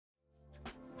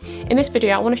In this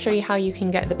video, I want to show you how you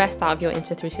can get the best out of your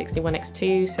Insta360 ONE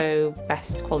X2, so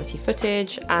best quality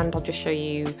footage, and I'll just show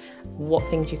you what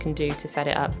things you can do to set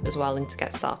it up as well and to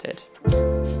get started.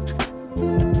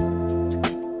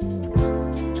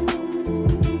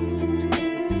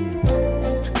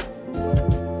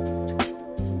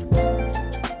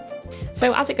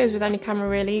 So as it goes with any camera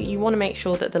really, you want to make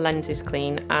sure that the lens is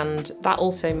clean, and that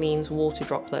also means water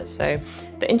droplets. So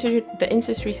the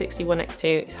Insta360 ONE X2,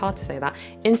 it's hard to say that,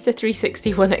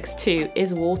 Insta360 ONE X2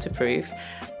 is waterproof,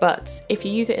 but if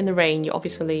you use it in the rain, you're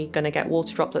obviously going to get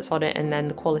water droplets on it, and then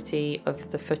the quality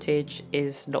of the footage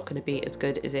is not going to be as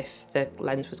good as if the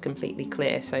lens was completely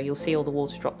clear. So you'll see all the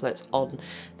water droplets on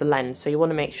the lens. So you want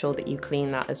to make sure that you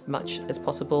clean that as much as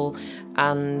possible,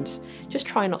 and just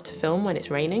try not to film when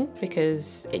it's raining, because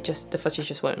the footage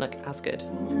just won't look as good.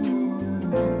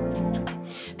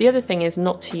 The other thing is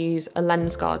not to use a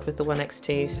lens guard with the ONE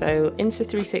X2. So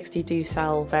Insta360 do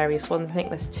sell various ones. I think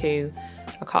there's two.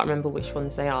 I can't remember which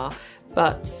ones they are.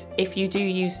 But if you do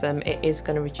use them, it is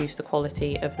going to reduce the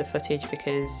quality of the footage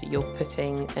because you're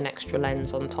putting an extra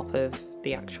lens on top of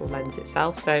the actual lens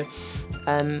itself. So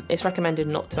it's recommended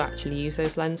not to actually use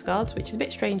those lens guards, which is a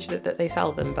bit strange that they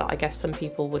sell them, but I guess some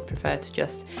people would prefer to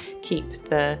just keep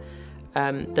the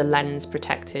lens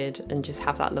protected and just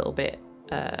have that little bit,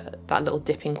 that little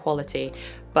dip in quality.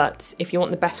 But if you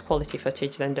want the best quality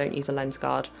footage, then don't use a lens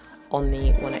guard on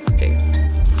the ONE X2.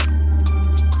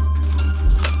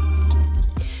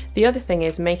 The other thing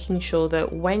is making sure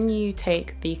that when you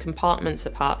take the compartments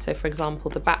apart, so for example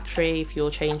the battery, if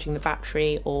you're changing the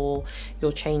battery or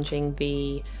you're changing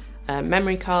the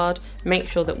memory card, make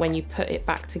sure that when you put it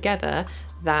back together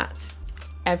that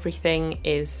everything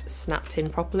is snapped in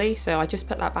properly. So I just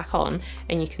put that back on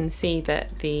and you can see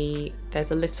that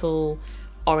there's a little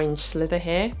orange slither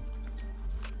here,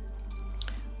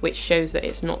 which shows that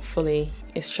it's not fully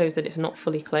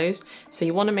closed. So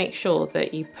you want to make sure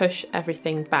that you push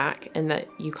everything back and that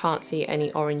you can't see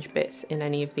any orange bits in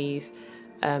any of these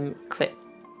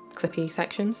clippy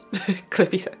sections.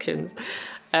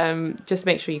 Just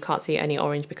make sure you can't see any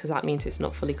orange, because that means it's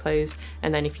not fully closed.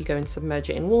 And then if you go and submerge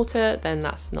it in water, then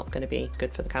that's not going to be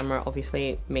good for the camera. Obviously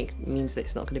it means that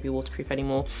it's not going to be waterproof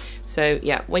anymore. So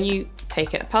yeah, when you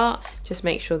take it apart, just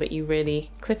make sure that you really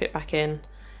clip it back in,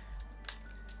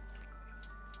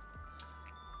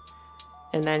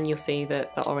 and then you'll see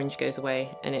that the orange goes away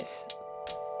and it's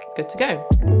good to go.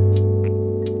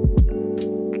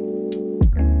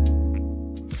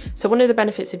 So one of the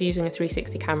benefits of using a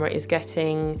 360 camera is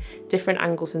getting different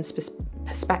angles and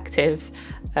perspectives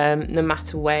no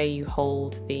matter where you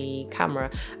hold the camera.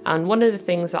 And one of the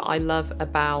things that I love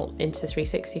about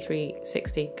Insta360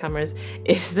 360 cameras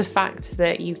is the fact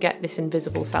that you get this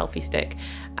invisible selfie stick,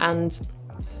 and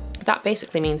that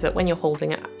basically means that when you're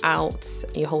holding it out,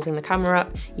 you're holding the camera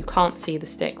up, you can't see the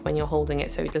stick when you're holding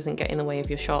it, so it doesn't get in the way of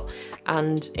your shot,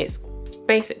 and it's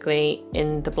basically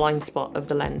in the blind spot of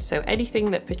the lens. So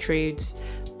anything that protrudes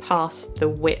past the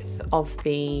width of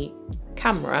the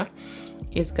camera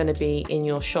is going to be in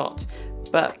your shot,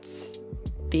 but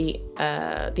the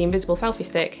invisible selfie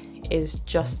stick is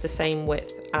just the same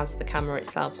width as the camera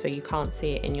itself, so you can't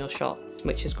see it in your shot,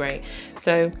 which is great.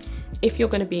 So if you're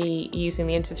going to be using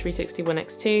the Insta360 ONE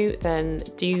X2, then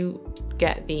do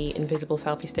get the invisible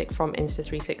selfie stick from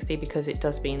Insta360, because it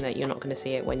does mean that you're not going to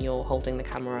see it when you're holding the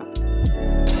camera up.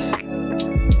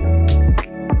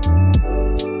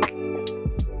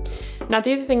 Now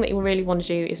the other thing that you really want to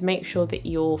do is make sure that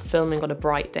you're filming on a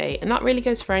bright day, and that really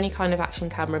goes for any kind of action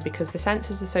camera because the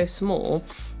sensors are so small,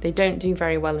 they don't do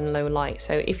very well in low light.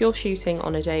 So if you're shooting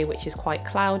on a day which is quite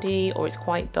cloudy or it's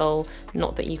quite dull,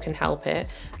 not that you can help it,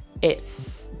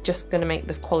 it's just going to make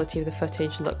the quality of the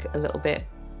footage look a little bit,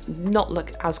 not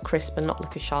look as crisp and not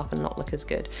look as sharp and not look as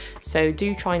good. So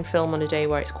do try and film on a day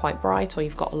where it's quite bright or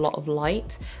you've got a lot of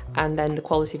light, and then the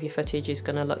quality of your footage is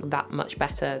going to look that much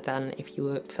better than if you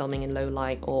were filming in low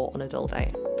light or on a dull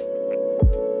day.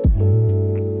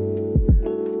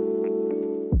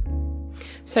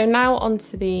 So now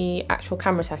onto the actual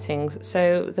camera settings.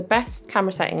 So the best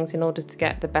camera settings in order to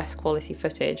get the best quality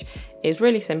footage is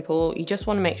really simple. You just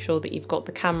want to make sure that you've got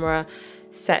the camera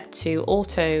set to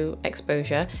auto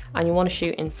exposure and you want to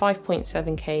shoot in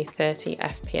 5.7K 30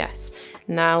 FPS.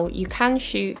 Now you can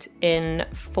shoot in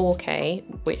 4K,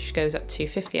 which goes up to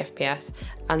 50 FPS,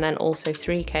 and then also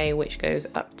 3K, which goes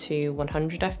up to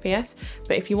 100 FPS.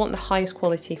 But if you want the highest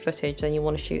quality footage, then you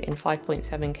want to shoot in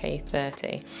 5.7K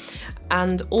 30.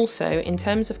 And also in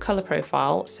terms of color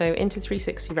profile, so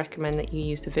Insta360 recommend that you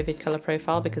use the vivid color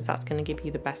profile because that's going to give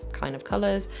you the best kind of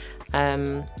colors.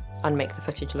 and make the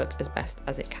footage look as best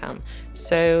as it can.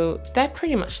 So they're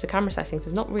pretty much the camera settings.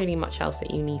 There's not really much else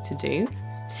that you need to do.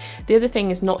 The other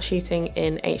thing is not shooting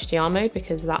in HDR mode,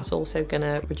 because that's also going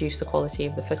to reduce the quality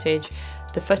of the footage.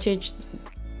 The footage,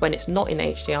 when it's not in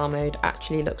HDR mode,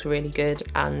 actually looks really good,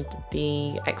 and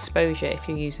the exposure, if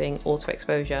you're using auto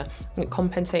exposure, it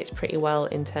compensates pretty well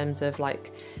in terms of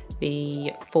like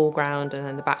the foreground and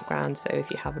then the background. So if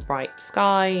you have a bright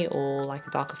sky or like a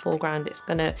darker foreground, it's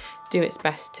gonna do its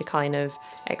best to kind of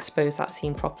expose that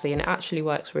scene properly, and it actually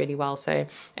works really well. So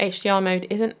HDR mode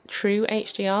isn't true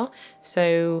HDR,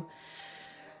 so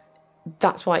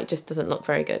that's why it just doesn't look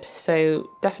very good.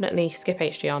 So definitely skip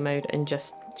HDR mode and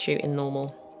just shoot in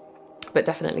normal, but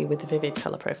definitely with the vivid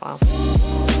color profile.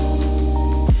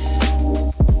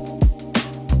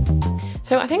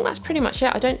 So I think that's pretty much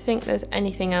it. I don't think there's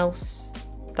anything else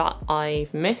that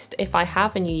I've missed. If I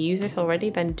have and you use this already,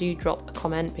 then do drop a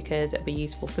comment, because it'll be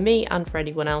useful for me and for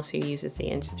anyone else who uses the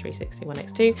Insta360 ONE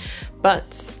X2.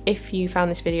 But if you found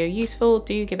this video useful,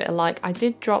 do give it a like. I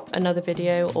did drop another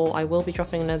video, or I will be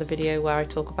dropping another video, where I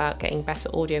talk about getting better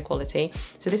audio quality.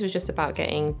 So this was just about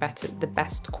getting the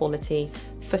best quality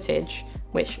footage,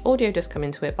 which audio does come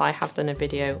into it, but I have done a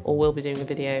video, or will be doing a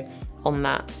video on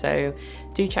that. So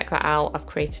do check that out. I've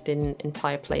created an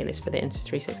entire playlist for the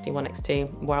Insta360 ONE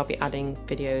X2 where I'll be adding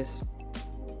videos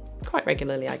quite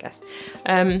regularly, I guess.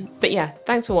 But yeah,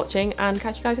 thanks for watching, and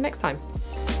catch you guys next time.